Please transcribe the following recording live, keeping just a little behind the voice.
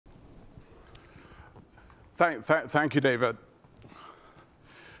Thank you, David.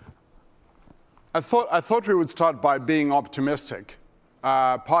 I thought we would start by being optimistic,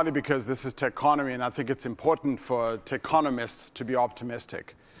 partly because this is Techonomy, and I think it's important for Techonomists to be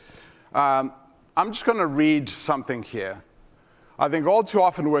optimistic. I'm just going to read something here. I think all too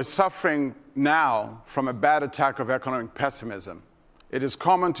often we're suffering now from a bad attack of economic pessimism. It is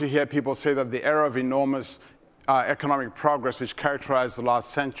common to hear people say that the era of enormous economic progress which characterized the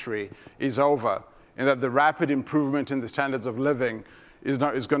last century is over, and that the rapid improvement in the standards of living is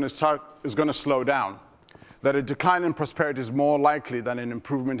going to slow down, that a decline in prosperity is more likely than an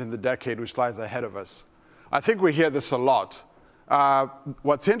improvement in the decade which lies ahead of us. I think we hear this a lot.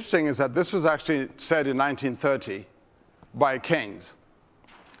 What's interesting is that this was actually said in 1930 by Keynes,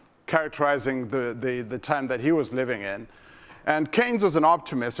 characterizing the time that he was living in. And Keynes was an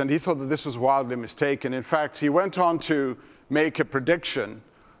optimist, and he thought that this was wildly mistaken. In fact, he went on to make a prediction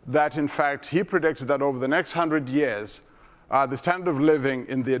that, in fact, he predicted that over the next 100 years, the standard of living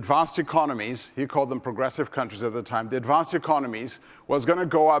in the advanced economies, he called them progressive countries at the time, the advanced economies was going to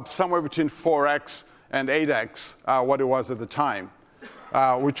go up somewhere between 4x and 8x what it was at the time,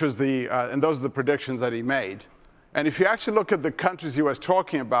 which was and those are the predictions that he made. And if you actually look at the countries he was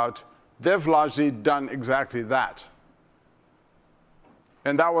talking about, they've largely done exactly that.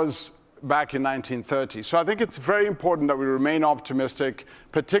 And that was back in 1930. So I think it's very important that we remain optimistic,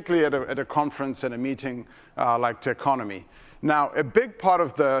 particularly at a conference and a meeting like Techonomy. Now, a big part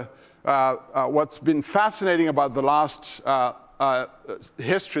of what's been fascinating about the last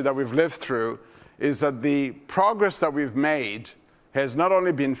history that we've lived through is that the progress that we've made has not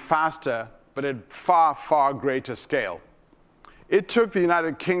only been faster, but at far, far greater scale. It took the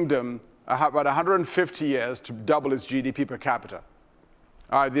United Kingdom about 150 years to double its GDP per capita.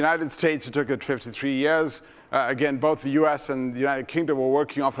 The United States, it took it 53 years. Again, both the US and the United Kingdom were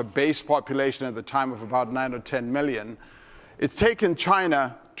working off a base population at the time of about 9 or 10 million. It's taken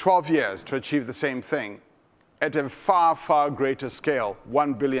China 12 years to achieve the same thing at a far, far greater scale,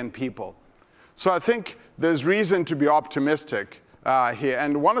 1 billion people. So I think there's reason to be optimistic here.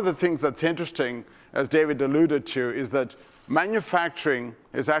 And one of the things that's interesting, as David alluded to, is that manufacturing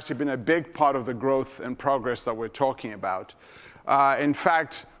has actually been a big part of the growth and progress that we're talking about. In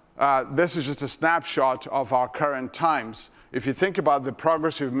fact, this is just a snapshot of our current times. If you think about the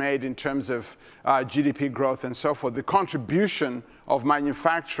progress we've made in terms of GDP growth and so forth, the contribution of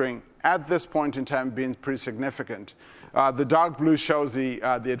manufacturing at this point in time being pretty significant. The dark blue shows the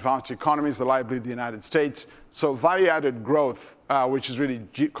advanced economies, the light blue the United States. So value-added growth, which is really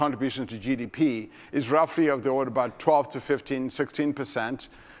contribution to GDP, is roughly of the order about 12 to 15, 16%.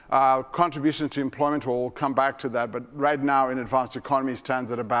 Contribution to employment, we'll come back to that, but right now in advanced economies stands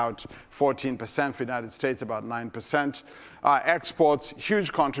at about 14%, for the United States about 9%. Exports,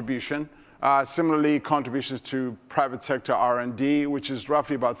 huge contribution. Similarly, contributions to private sector R&D, which is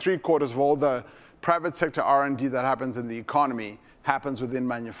roughly about 3/4 of all the private sector R&D that happens in the economy happens within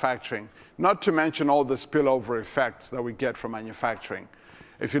manufacturing, not to mention all the spillover effects that we get from manufacturing.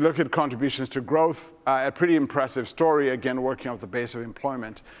 If you look at contributions to growth, a pretty impressive story, again, working off the base of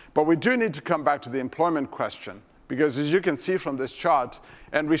employment. But we do need to come back to the employment question, because as you can see from this chart,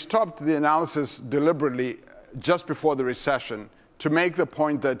 and we stopped the analysis deliberately just before the recession to make the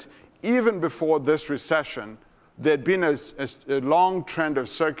point that even before this recession, there'd been a long trend of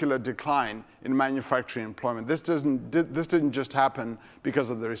circular decline in manufacturing employment. This didn't just happen because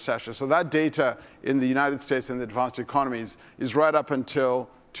of the recession. So that data in the United States and the advanced economies is right up until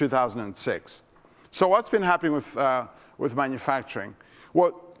 2006. So what's been happening with manufacturing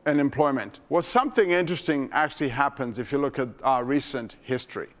and employment? Well, something interesting actually happens if you look at our recent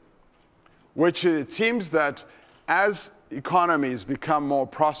history, which it seems that as economies become more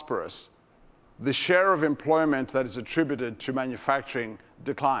prosperous, the share of employment that is attributed to manufacturing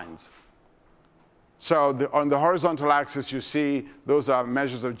declines. So on the horizontal axis, you see those are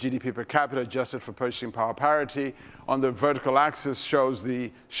measures of GDP per capita adjusted for purchasing power parity. On the vertical axis shows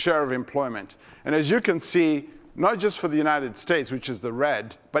the share of employment. And as you can see, not just for the United States, which is the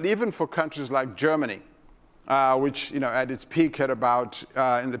red, but even for countries like Germany, which at its peak had about,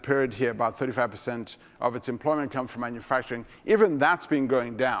 in the period here, about 35% of its employment comes from manufacturing, even that's been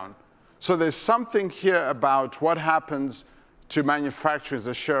going down. So there's something here about what happens to manufacturing as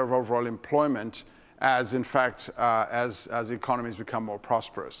a share of overall employment as, in fact, as economies become more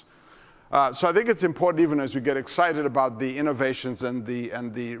prosperous. So I think it's important, even as we get excited about the innovations and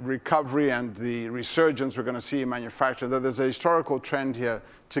the recovery and the resurgence we're going to see in manufacturing, that there's a historical trend here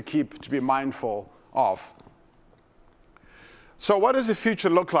to be mindful of. So what does the future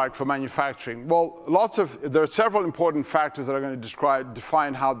look like for manufacturing? Well, there are several important factors that are going to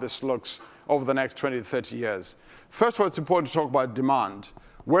define how this looks over the next 20 to 30 years. First of all, it's important to talk about demand.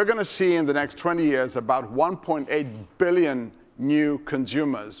 We're going to see in the next 20 years about 1.8 billion new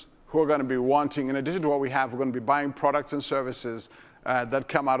consumers who are going to be wanting, in addition to what we have, we're going to be buying products and services that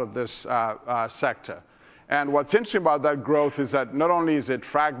come out of this sector. And what's interesting about that growth is that not only is it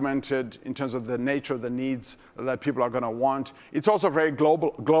fragmented in terms of the nature of the needs that people are going to want, it's also very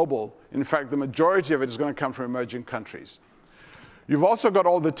global. In fact, the majority of it is going to come from emerging countries. You've also got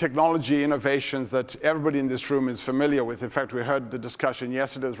all the technology innovations that everybody in this room is familiar with. In fact, we heard the discussion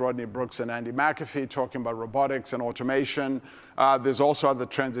yesterday with Rodney Brooks and Andy McAfee talking about robotics and automation. There's also other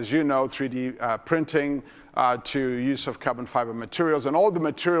trends, as you know, 3D printing, to use of carbon fiber materials, and all the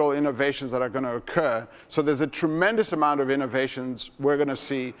material innovations that are going to occur. So there's a tremendous amount of innovations we're going to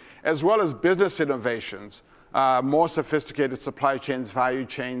see, as well as business innovations, more sophisticated supply chains, value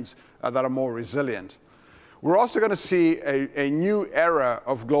chains that are more resilient. We're also going to see a new era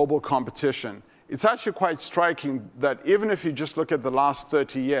of global competition. It's actually quite striking that even if you just look at the last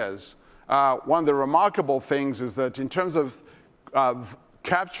 30 years, one of the remarkable things is that in terms of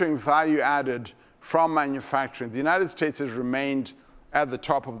capturing value added from manufacturing, the United States has remained at the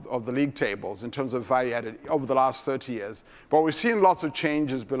top of the league tables in terms of value added over the last 30 years. But we've seen lots of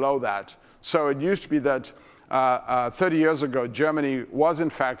changes below that. So it used to be that 30 years ago, Germany was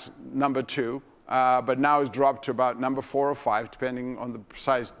in fact number 2. But now it's dropped to about number 4 or 5, depending on the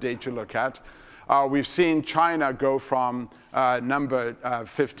precise date you look at. We've seen China go from number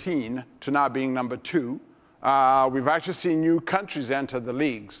 15 to now being number 2. We've actually seen new countries enter the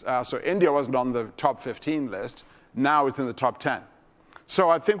leagues. So India wasn't on the top 15 list. Now it's in the top 10. So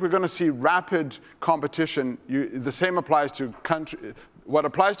I think we're going to see rapid competition. The same applies to countries. What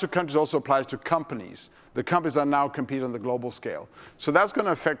applies to countries also applies to companies. The companies are now competing on the global scale. So that's going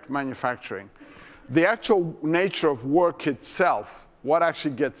to affect manufacturing. The actual nature of work itself, what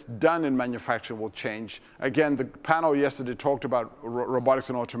actually gets done in manufacturing, will change. Again, the panel yesterday talked about robotics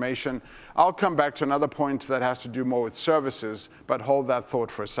and automation. I'll come back to another point that has to do more with services, but hold that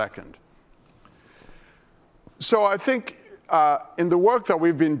thought for a second. So I think in the work that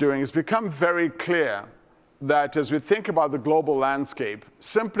we've been doing, it's become very clear that as we think about the global landscape,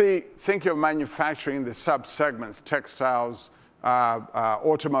 simply thinking of manufacturing in the sub-segments, textiles,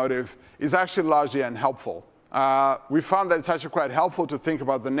 automotive, is actually largely unhelpful. We found that it's actually quite helpful to think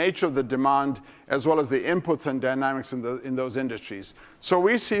about the nature of the demand as well as the inputs and dynamics in those industries. So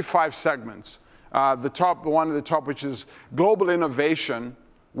we see 5 segments. The one at the top, which is global innovation,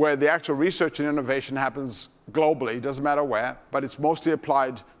 where the actual research and innovation happens globally, it doesn't matter where, but it's mostly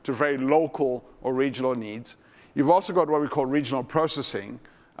applied to very local or regional needs. You've also got what we call regional processing,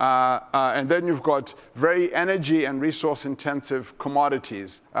 and then you've got very energy and resource intensive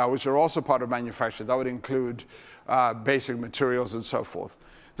commodities, which are also part of manufacturing. That would include basic materials and so forth.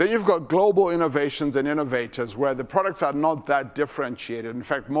 Then you've got global innovations and innovators, where the products are not that differentiated. In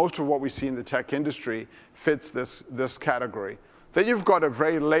fact, most of what we see in the tech industry fits this category. Then you've got a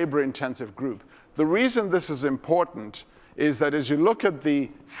very labor intensive group. The reason this is important is that as you look at the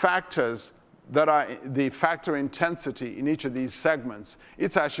factors that are the factor intensity in each of these segments,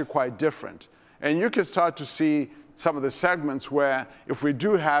 it's actually quite different. And you can start to see some of the segments where if we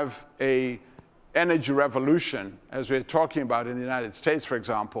do have a energy revolution, as we're talking about in the United States, for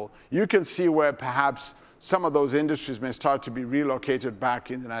example, you can see where perhaps some of those industries may start to be relocated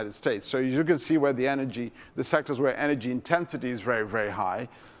back in the United States. So you can see where the sectors where energy intensity is very, very high.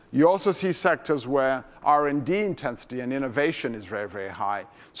 You also see sectors where R&D intensity and innovation is very, very high.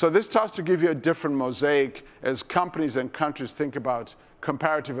 So this starts to give you a different mosaic as companies and countries think about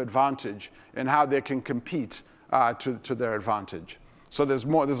comparative advantage and how they can compete to their advantage. So there's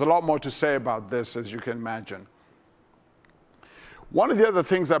a lot more to say about this, as you can imagine. One of the other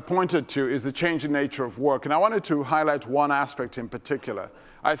things I pointed to is the changing nature of work, and I wanted to highlight one aspect in particular.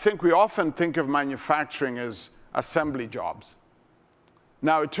 I think we often think of manufacturing as assembly jobs.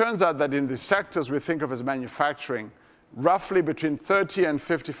 Now, it turns out that in the sectors we think of as manufacturing, roughly between 30 and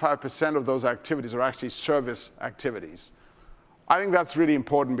 55% of those activities are actually service activities. I think that's really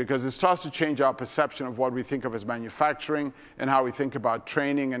important because it starts to change our perception of what we think of as manufacturing and how we think about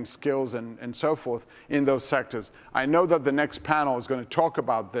training and skills and so forth in those sectors. I know that the next panel is going to talk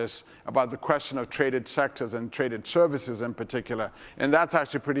about this, about the question of traded sectors and traded services in particular, and that's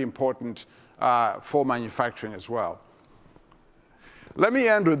actually pretty important for manufacturing as well. Let me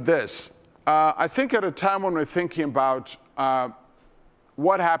end with this. I think at a time when we're thinking about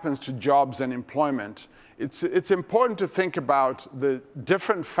what happens to jobs and employment, it's important to think about the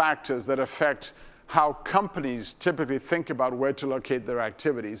different factors that affect how companies typically think about where to locate their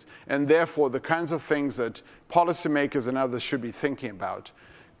activities, and therefore the kinds of things that policymakers and others should be thinking about.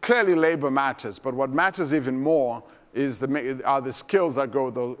 Clearly, labor matters, but what matters even more are the skills that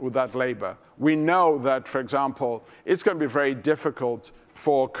go with that labor. We know that, for example, it's going to be very difficult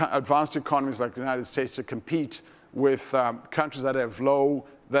for advanced economies like the United States to compete with countries that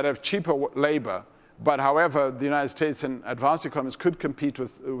have cheaper labor. But however, the United States and advanced economies could compete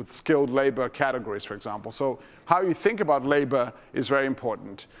with skilled labor categories, for example. So how you think about labor is very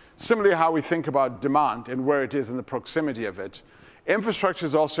important. Similarly, how we think about demand and where it is in the proximity of it. Infrastructure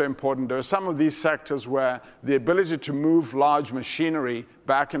is also important. There are some of these sectors where the ability to move large machinery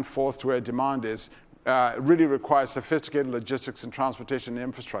back and forth to where demand is really requires sophisticated logistics and transportation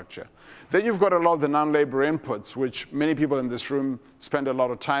infrastructure. Then you've got a lot of the non-labor inputs, which many people in this room spend a lot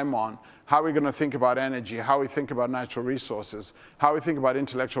of time on. How are we going to think about energy? How we think about natural resources? How we think about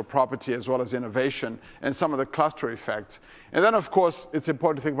intellectual property as well as innovation and some of the cluster effects. And then, of course, it's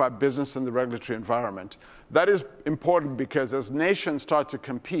important to think about business and the regulatory environment. That is important because as nations start to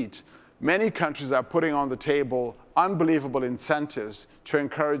compete, many countries are putting on the table unbelievable incentives to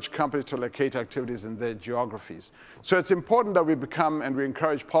encourage companies to locate activities in their geographies. So it's important that we become, and we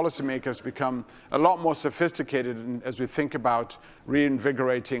encourage policymakers to become a lot more sophisticated as we think about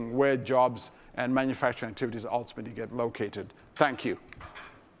reinvigorating where jobs and manufacturing activities ultimately get located. Thank you.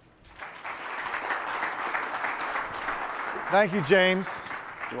 Thank you, James.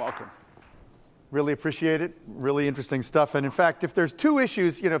 You're welcome. Really appreciate it. Really interesting stuff. And in fact, if there's two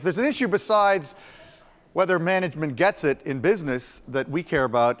issues, if there's an issue besides whether management gets it in business that we care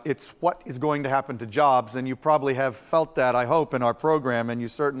about, it's what is going to happen to jobs. And you probably have felt that, I hope, in our program, and you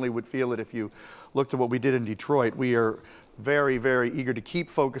certainly would feel it if you looked at what we did in Detroit. We are very, very eager to keep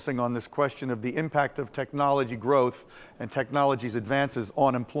focusing on this question of the impact of technology growth and technology's advances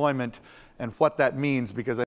on employment and what that means, because